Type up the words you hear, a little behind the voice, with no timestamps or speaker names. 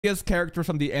character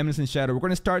from the Eminence Shadow. We're going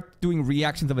to start doing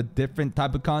reactions of a different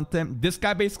type of content. This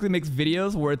guy basically makes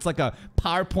videos where it's like a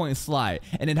PowerPoint slide,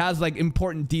 and it has like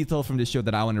important details from the show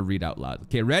that I want to read out loud.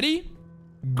 Okay, ready?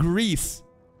 Greece.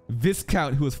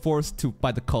 Viscount who was forced to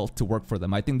by the cult to work for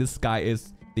them. I think this guy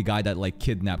is the guy that like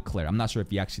kidnapped Claire. I'm not sure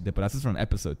if he actually did, but that's just from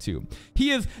episode 2.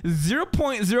 He is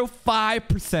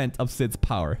 0.05% of Sid's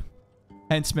power.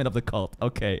 Henchman of the cult.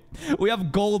 Okay. We have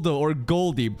Goldo or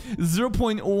Goldie.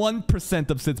 0.1%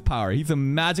 of Sid's power. He's a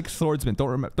magic swordsman.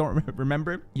 Don't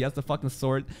remember? He has the fucking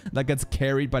sword that gets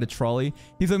carried by the trolley.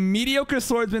 He's a mediocre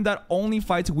swordsman that only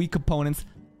fights weak opponents.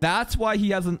 That's why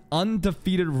he has an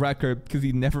undefeated record, because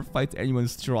he never fights anyone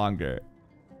stronger.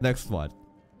 Next one.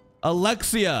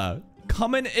 Alexia.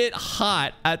 Coming it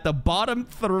hot at the bottom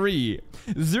 3.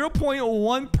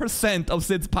 0.1% of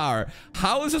Sid's power.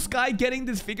 How is this guy getting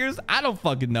these figures? I don't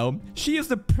fucking know. She is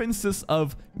the princess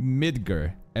of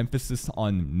Midgar. Emphasis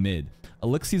on mid.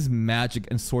 Alexia's magic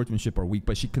and swordsmanship are weak,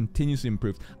 but she continues to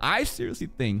improve. I seriously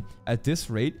think at this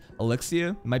rate,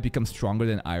 Alexia might become stronger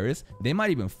than Iris. They might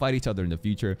even fight each other in the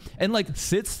future. And like,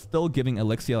 Sid's still giving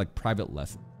Alexia like private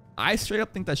lessons. I straight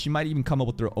up think that she might even come up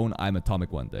with her own I'm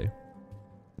Atomic one day.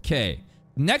 Okay,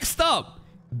 next up,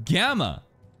 Gamma.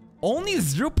 Only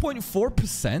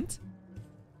 0.4%?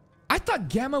 I thought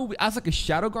Gamma, as like a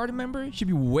Shadow Garden member, should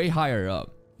be way higher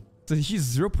up. So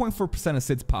she's 0.4% of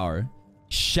Sid's power.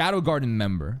 Shadow Garden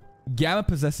member. Gamma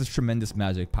possesses tremendous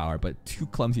magic power, but too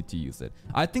clumsy to use it.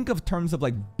 I think of terms of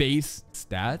like base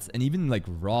stats and even like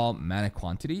raw mana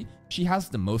quantity, she has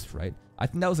the most, right? I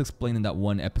think that was explained in that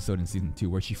one episode in season 2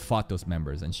 where she fought those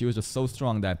members, and she was just so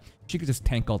strong that she could just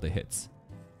tank all the hits.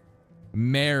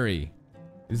 Mary.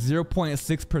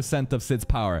 0.6% of Sid's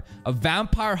power. A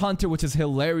vampire hunter, which is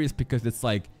hilarious because it's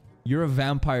like you're a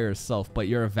vampire yourself, but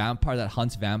you're a vampire that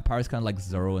hunts vampires, kind of like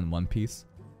Zoro in One Piece.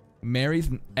 Mary's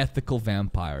an ethical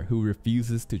vampire who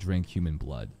refuses to drink human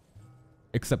blood.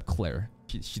 Except Claire.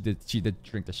 She did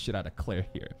drink the shit out of Claire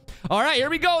here. Alright, here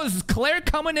we go. This is Claire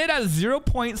coming in at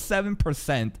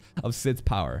 0.7% of Sid's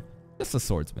power. Just a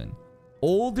swordsman.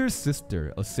 Older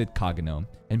sister of Sid Kagano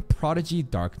and prodigy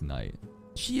Dark Knight.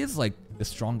 She is like the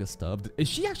strongest of. Is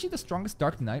she actually the strongest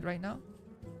Dark Knight right now?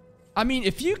 I mean,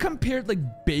 if you compared like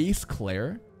base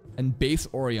Claire and base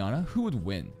Oriana, who would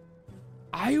win?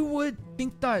 I would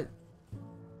think that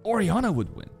Oriana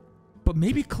would win. But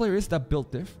maybe Claire is that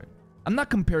built different. I'm not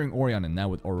comparing Oriana now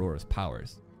with Aurora's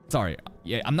powers. Sorry,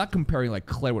 yeah, I'm not comparing like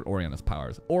Claire with Oriana's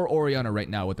powers or Oriana right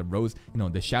now with the Rose, you know,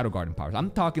 the Shadow Garden powers.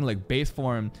 I'm talking like base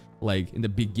form, like in the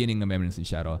beginning of Eminence and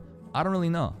Shadow. I don't really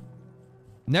know.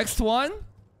 Next one,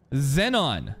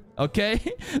 Xenon. Okay,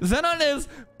 Xenon is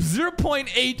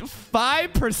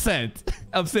 0.85%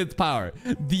 of Sid's power.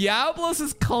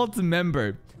 Diablos' cult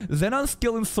member. Xenon's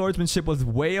skill in swordsmanship was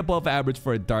way above average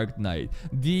for a Dark Knight.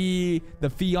 The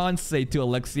fiance to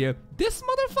Alexia. This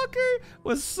motherfucker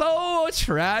was so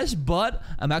trash, but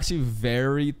I'm actually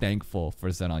very thankful for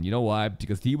Xenon. You know why?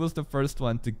 Because he was the first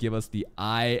one to give us the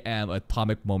I am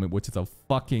Atomic moment, which is a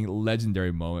fucking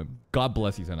legendary moment. God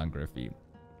bless you, Xenon Griffey.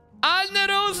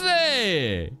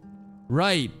 Anerose!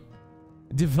 Right.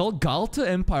 The Velgalta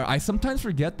Empire. I sometimes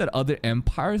forget that other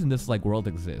empires in this like world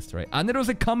exist, right?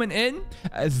 Anerose coming in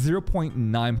at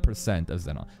 0.9% of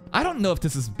Xenon. I don't know if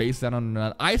this is base Xenon or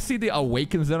not. I see the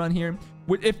Awakened Xenon here.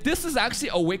 If this is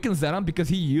actually Awakened Xenon because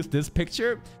he used this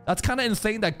picture, that's kind of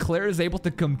insane that Claire is able to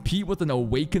compete with an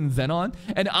Awakened Xenon.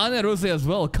 And Anerose as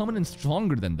well, coming in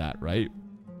stronger than that, right?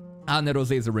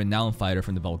 Anerose is a renowned fighter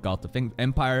from the Velgalta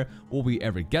Empire. Will we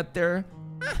ever get there?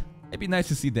 It'd be nice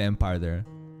to see the Empire there.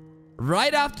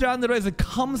 Right after Anerose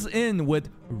comes in with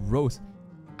Rose.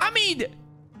 I mean,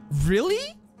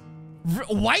 really?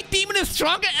 White Demon is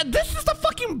stronger? This is the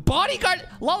fucking bodyguard.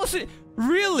 Lawless.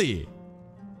 Really?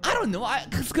 I don't know.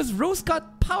 Because Rose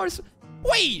got powers.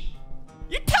 Wait.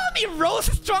 You're telling me Rose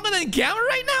is stronger than Gamma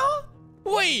right now?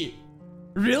 Wait.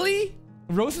 Really?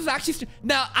 Rose is actually...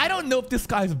 Now, I don't know if this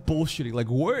guy's bullshitting. Like,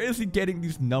 where is he getting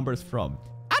these numbers from?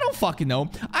 I don't fucking know.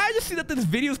 I just see that this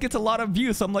video gets a lot of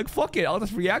views, so I'm like, fuck it, I'll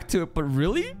just react to it. But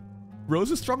really? Rose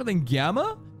is stronger than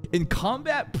Gamma? In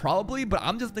combat, probably, but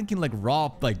I'm just thinking like raw,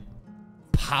 like,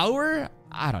 power?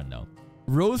 I don't know.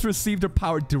 Rose received her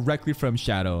power directly from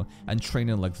Shadow and trained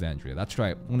in Alexandria. That's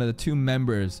right. One of the 2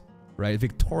 members, right?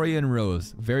 Victoria and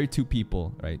Rose. Very 2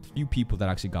 people, right? Few people that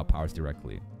actually got powers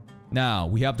directly. Now,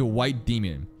 we have the White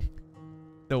Demon.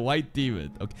 The White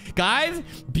Demon. Okay. Guys,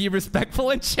 be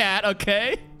respectful in chat,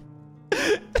 okay?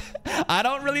 I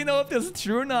don't really know if this is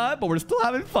true or not, but we're still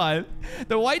having fun.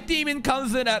 The white demon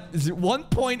comes in at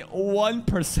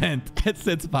 1.1% at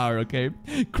Sid's power, okay?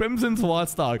 Crimson's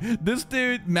watchdog. This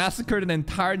dude massacred an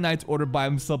entire knight's order by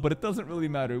himself, but it doesn't really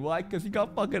matter. Why? Because he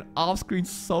got fucking off-screen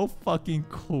so fucking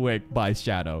quick by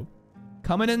Shadow.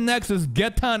 Coming in next is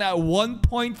Getan at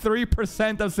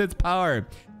 1.3% of Sid's power.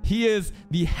 He is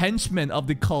the henchman of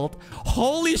the cult.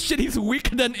 Holy shit, he's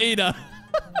weaker than Ada.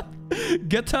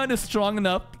 Getan is strong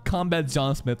enough to combat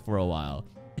John Smith for a while.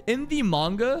 In the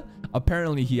manga,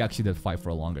 apparently he actually did fight for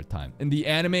a longer time. In the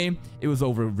anime, it was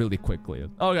over really quickly.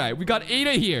 Okay, we got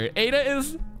Ada here. Ada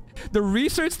is the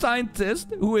research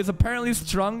scientist who is apparently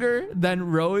stronger than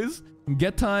Rose,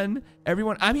 Getan,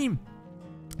 everyone. I mean,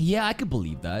 yeah, I could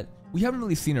believe that. We haven't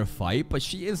really seen her fight, but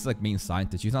she is like main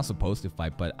scientist. She's not supposed to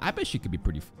fight, but I bet she could be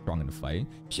pretty strong in the fight.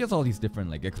 She has all these different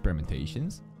like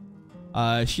experimentations.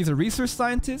 She's a research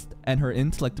scientist, and her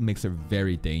intellect makes her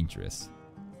very dangerous.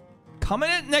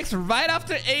 Coming in next, right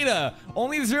after Ada,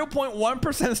 only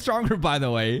 0.1% stronger, by the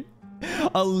way.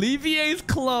 Olivier's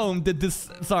clone,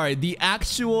 the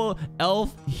actual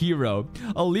elf hero.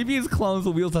 Olivier's clone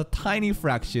wields a tiny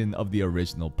fraction of the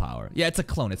original power. Yeah, it's a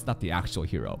clone. It's not the actual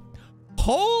hero.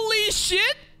 Holy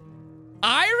shit!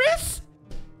 Iris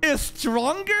is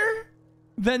stronger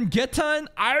than Getan.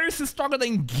 Iris is stronger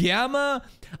than Gamma.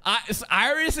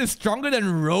 Iris is stronger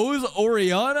than Rose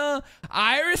Oriana.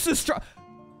 Iris is strong.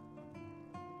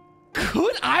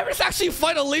 Could Iris actually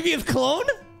fight Olivia's clone?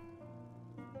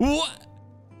 What?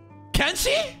 Can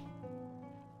she?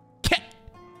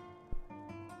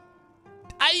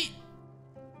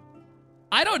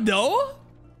 I don't know.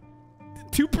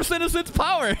 2% of its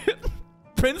power.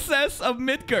 Princess of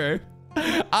Midgar.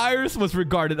 Iris was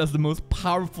regarded as the most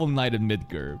powerful knight in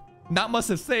Midgar. Not much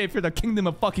to say if you're the kingdom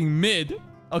of fucking Mid.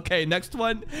 Okay, next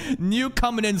one. New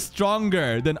coming in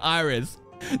stronger than Iris.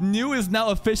 New is now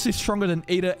officially stronger than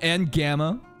Ada and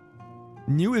Gamma.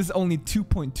 New is only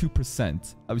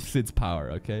 2.2% of Sid's power,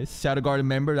 okay? Shadow Garden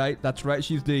member, right? That's right.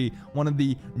 She's one of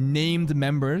the named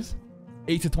members.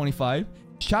 8 to 25.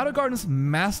 Shadow Garden's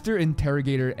master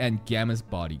interrogator and Gamma's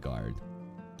bodyguard.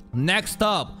 Next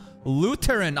up,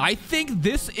 Lutheran. I think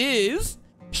this is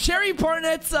Sherry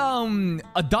Barnett's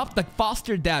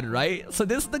foster dad, right? So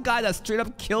this is the guy that straight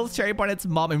up kills Sherry Barnett's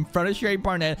mom in front of Sherry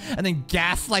Barnett and then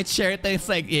gaslights Sherry. It's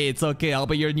like, hey, it's okay, I'll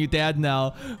be your new dad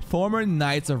now. Former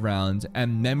Knights Around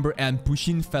and member and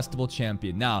Bushin Festival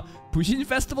champion. Now, Bushin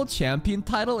Festival champion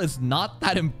title is not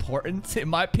that important in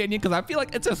my opinion, because I feel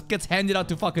like it just gets handed out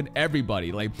to fucking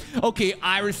everybody. Like, okay,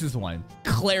 Iris is one,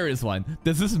 Claire is one.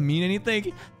 Does this mean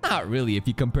anything? Not really if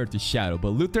you compare it to Shadow, but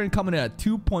Lutheran coming in at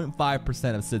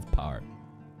 2.5% of Sid's power.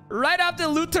 Right after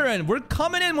Lutheran, we're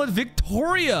coming in with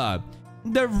Victoria,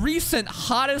 the recent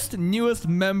hottest, newest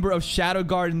member of Shadow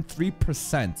Garden.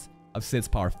 3% of Sid's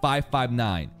power,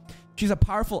 559. She's a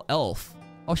powerful elf.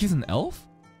 Oh, she's an elf?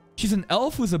 She's an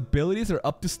elf whose abilities are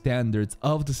up to standards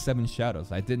of the 7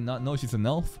 shadows. I did not know she's an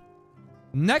elf.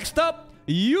 Next up,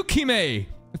 Yukime.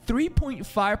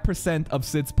 3.5% of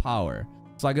Sid's power.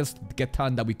 So I guess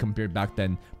Getan that we compared back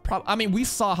then. I mean, we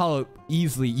saw how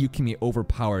easily Yukime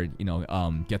overpowered, you know,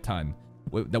 Getan.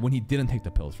 That when he didn't take the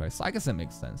pills, right? So I guess that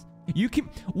makes sense. Yukime.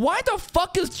 Why the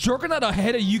fuck is Juggernaut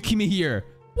ahead of Yukime here?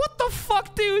 What the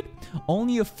fuck, dude?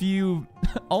 Only a few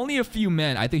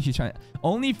men. I think she's trying.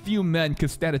 Only few men could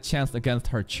stand a chance against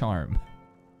her charm.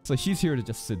 So she's here to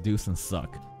just seduce and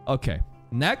suck. Okay.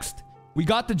 Next, we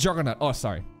got the Juggernaut. Oh,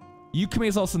 sorry. Yukime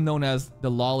is also known as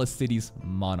the Lawless City's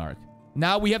monarch.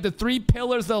 Now we have the 3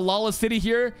 pillars of the Lawless City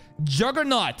here.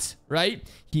 Juggernaut, right?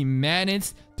 He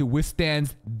managed to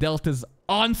withstand Delta's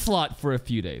onslaught for a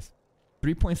few days.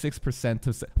 3.6%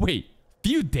 of... Wait,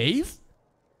 few days?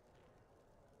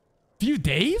 Few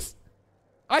days?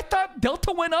 I thought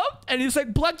Delta went up and he's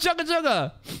like, Black Jugga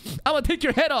Jugga, I'm gonna take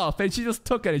your head off. And she just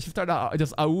took it and she started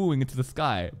just awooing into the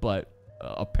sky. But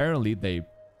apparently they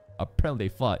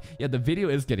fought. Yeah, the video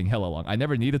is getting hella long. I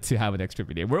never needed to have an extra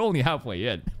video. We're only halfway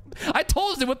in. I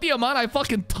told you with the amount I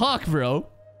fucking talk, bro.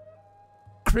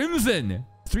 Crimson,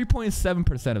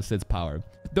 3.7% of Sid's power.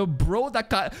 The bro that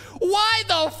got... Why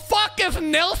the fuck is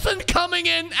Nelson coming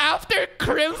in after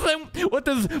Crimson with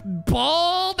his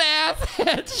bald ass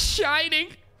head shining?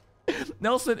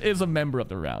 Nelson is a member of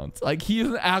the Rounds. Like, he's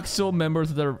an actual member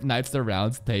of the Knights of the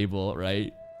Rounds table,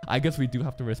 right? I guess we do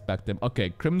have to respect him. Okay,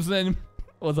 Crimson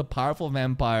was a powerful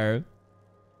vampire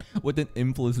with an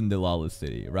influence in the Lawless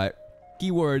City, right?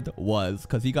 Keyword was,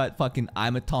 because he got fucking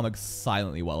I'm Atomic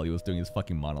silently while he was doing his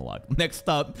fucking monologue. Next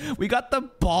up, we got the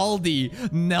Baldy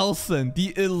Nelson,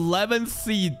 the 11th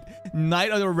seed Knight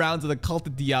of the Rounds of the Cult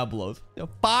of Diablos.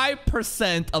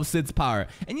 5% of Sid's power.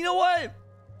 And you know what?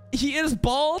 He is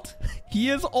bald. He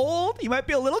is old. He might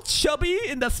be a little chubby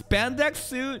in the spandex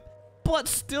suit. But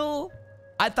still,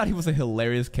 I thought he was a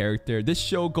hilarious character. This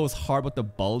show goes hard with the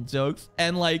bald jokes.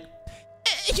 And like,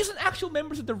 he's an actual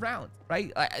member of the round,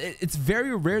 right? It's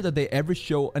very rare that they ever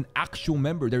show an actual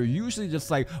member. They're usually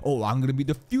just like, oh, I'm gonna be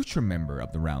the future member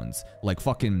of the rounds, like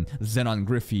fucking Zenon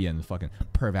Griffey and fucking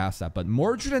Perv Assat. But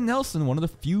Mordred and Nelson, one of the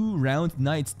few round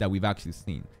knights that we've actually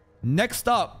seen. Next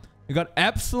up, we got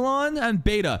Epsilon and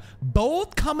Beta,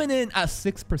 both coming in at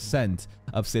 6%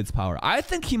 of Sid's power. I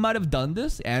think he might have done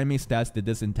this. AnimeStats did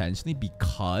this intentionally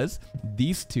because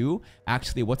these two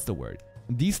actually, what's the word?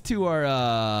 These two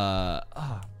are,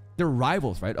 they're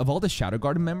rivals, right? Of all the Shadow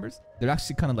Garden members, they're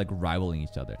actually kind of like rivaling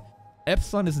each other.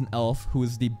 Epsilon is an elf who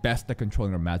is the best at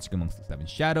controlling her magic amongst the 7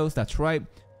 shadows. That's right.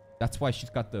 That's why she's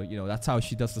got the, you know, that's how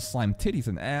she does the slime titties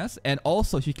and ass. And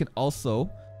also, she can also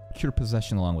cure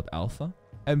possession along with Alpha.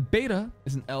 And Beta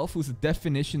is an elf who's the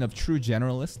definition of true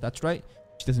generalist. That's right.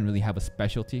 She doesn't really have a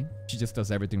specialty. She just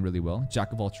does everything really well.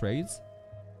 Jack of all trades.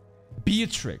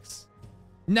 Beatrix.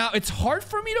 Now, it's hard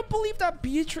for me to believe that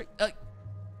Beatrix...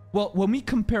 well, when we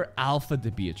compare Alpha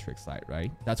to Beatrix,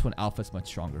 right? That's when Alpha is much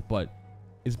stronger. But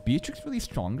is Beatrix really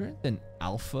stronger than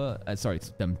Alpha...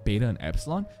 than Beta and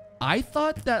Epsilon? I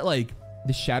thought that, like,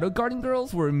 the Shadow Garden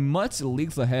girls were much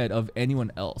leagues ahead of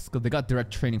anyone else because they got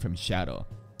direct training from Shadow.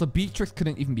 So Beatrix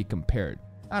couldn't even be compared.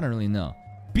 I don't really know.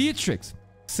 Beatrix,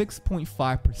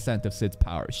 6.5% of Sid's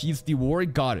power. She's the warrior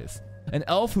goddess, an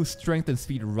elf whose strength and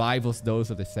speed rivals those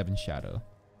of the 7 shadow.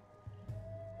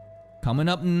 Coming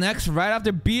up next, right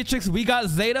after Beatrix, we got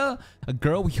Zeta, a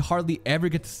girl we hardly ever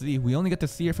get to see. We only get to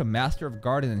see her from Master of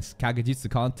Garden and Kagejitsu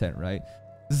content, right?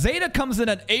 Zeta comes in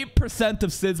at 8%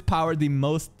 of Sid's power, the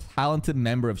most talented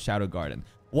member of Shadow Garden.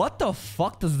 What the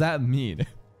fuck does that mean?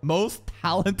 Most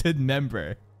talented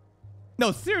member.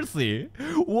 No, seriously.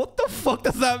 What the fuck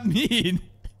does that mean?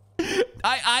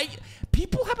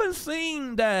 People have been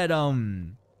saying that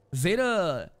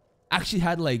Zeta actually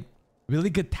had like really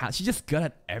good talent. She's just good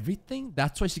at everything.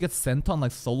 That's why she gets sent on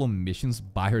like solo missions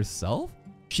by herself.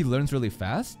 She learns really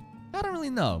fast. I don't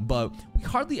really know, but we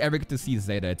hardly ever get to see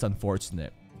Zeta. It's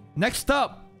unfortunate. Next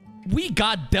up, we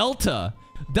got Delta.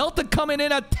 Delta coming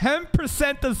in at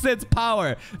 10% of Sid's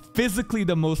power. Physically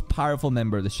the most powerful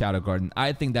member of the Shadow Garden.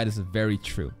 I think that is very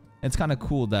true. It's kind of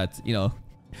cool that, you know,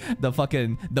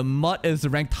 the Mutt is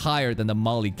ranked higher than the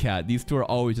Molly Cat. These two are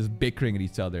always just bickering at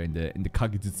each other in the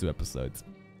Kagejitsu episodes.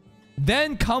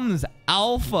 Then comes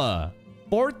Alpha.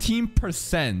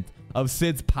 14% of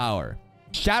Sid's power.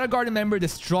 Shadow Garden member, the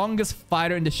strongest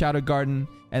fighter in the Shadow Garden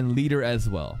and leader as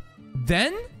well.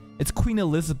 Then it's Queen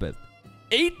Elizabeth.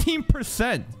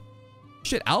 18%.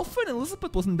 Shit, Alpha and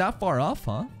Elizabeth wasn't that far off,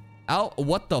 huh?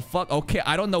 What the fuck? Okay,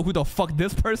 I don't know who the fuck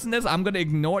this person is. I'm gonna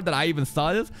ignore that I even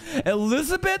saw this.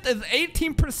 Elizabeth is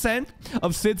 18%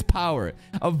 of Sid's power.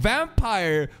 A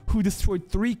vampire who destroyed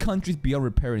 3 countries beyond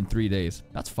repair in 3 days.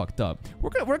 That's fucked up.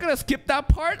 We're gonna skip that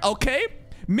part, okay?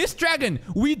 Miss Dragon.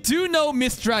 We do know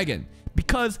Miss Dragon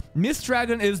because Miss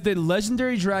Dragon is the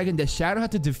legendary dragon that Shadow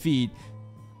had to defeat.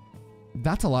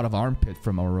 That's a lot of armpit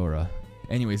from Aurora.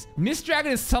 Anyways, Miss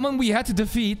Dragon is someone we had to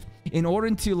defeat in order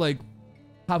to like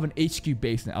have an HQ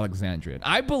base in Alexandria. And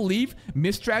I believe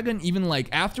Miss Dragon, even like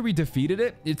after we defeated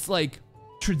it, it's like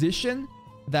tradition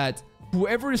that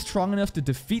whoever is strong enough to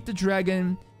defeat the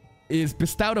dragon is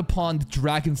bestowed upon the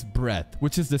dragon's breath,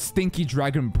 which is the stinky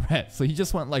dragon breath. So he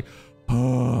just went like,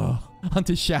 oh,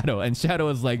 onto Shadow, and Shadow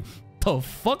is like, the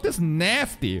fuck, this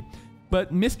nasty.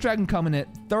 But Miss Dragon coming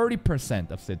at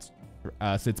 30% of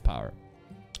Sid's power.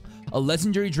 A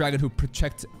legendary dragon who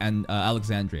protects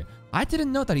Alexandria. I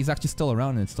didn't know that he's actually still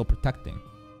around and still protecting.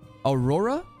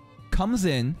 Aurora comes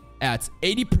in at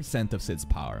 80% of Sid's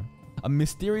power. A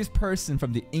mysterious person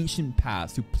from the ancient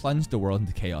past who plunged the world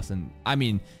into chaos. And I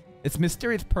mean, it's a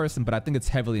mysterious person, but I think it's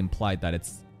heavily implied that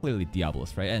it's clearly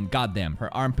Diabolus, right? And goddamn,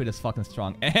 her armpit is fucking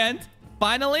strong. And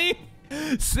finally,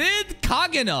 Sid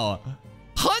Kageno.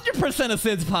 100% of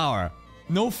Sid's power.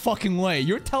 No fucking way.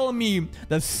 You're telling me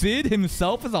that Sid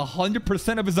himself is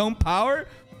 100% of his own power?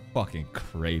 Fucking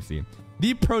crazy.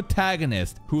 The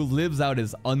protagonist who lives out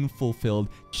his unfulfilled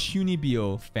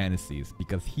Chunibyo fantasies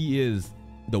because he is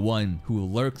the one who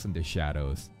lurks in the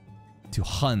shadows to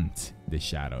hunt the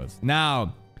shadows.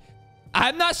 Now,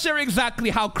 I'm not sure exactly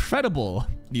how credible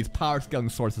these power scaling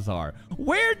sources are.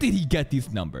 Where did he get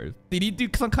these numbers? Did he do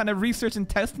some kind of research and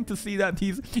testing to see that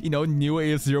he's, you know,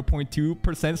 Niue is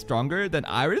 0.2% stronger than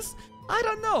Iris? I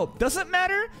don't know. Does it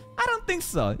matter? I don't think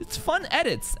so. It's fun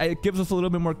edits. It gives us a little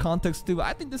bit more context too.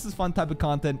 I think this is fun type of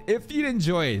content. If you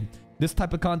enjoyed this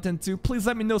type of content too, please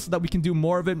let me know so that we can do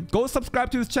more of it. Go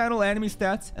subscribe to his channel,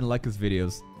 AnimeStats, and like his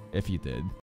videos. if you did.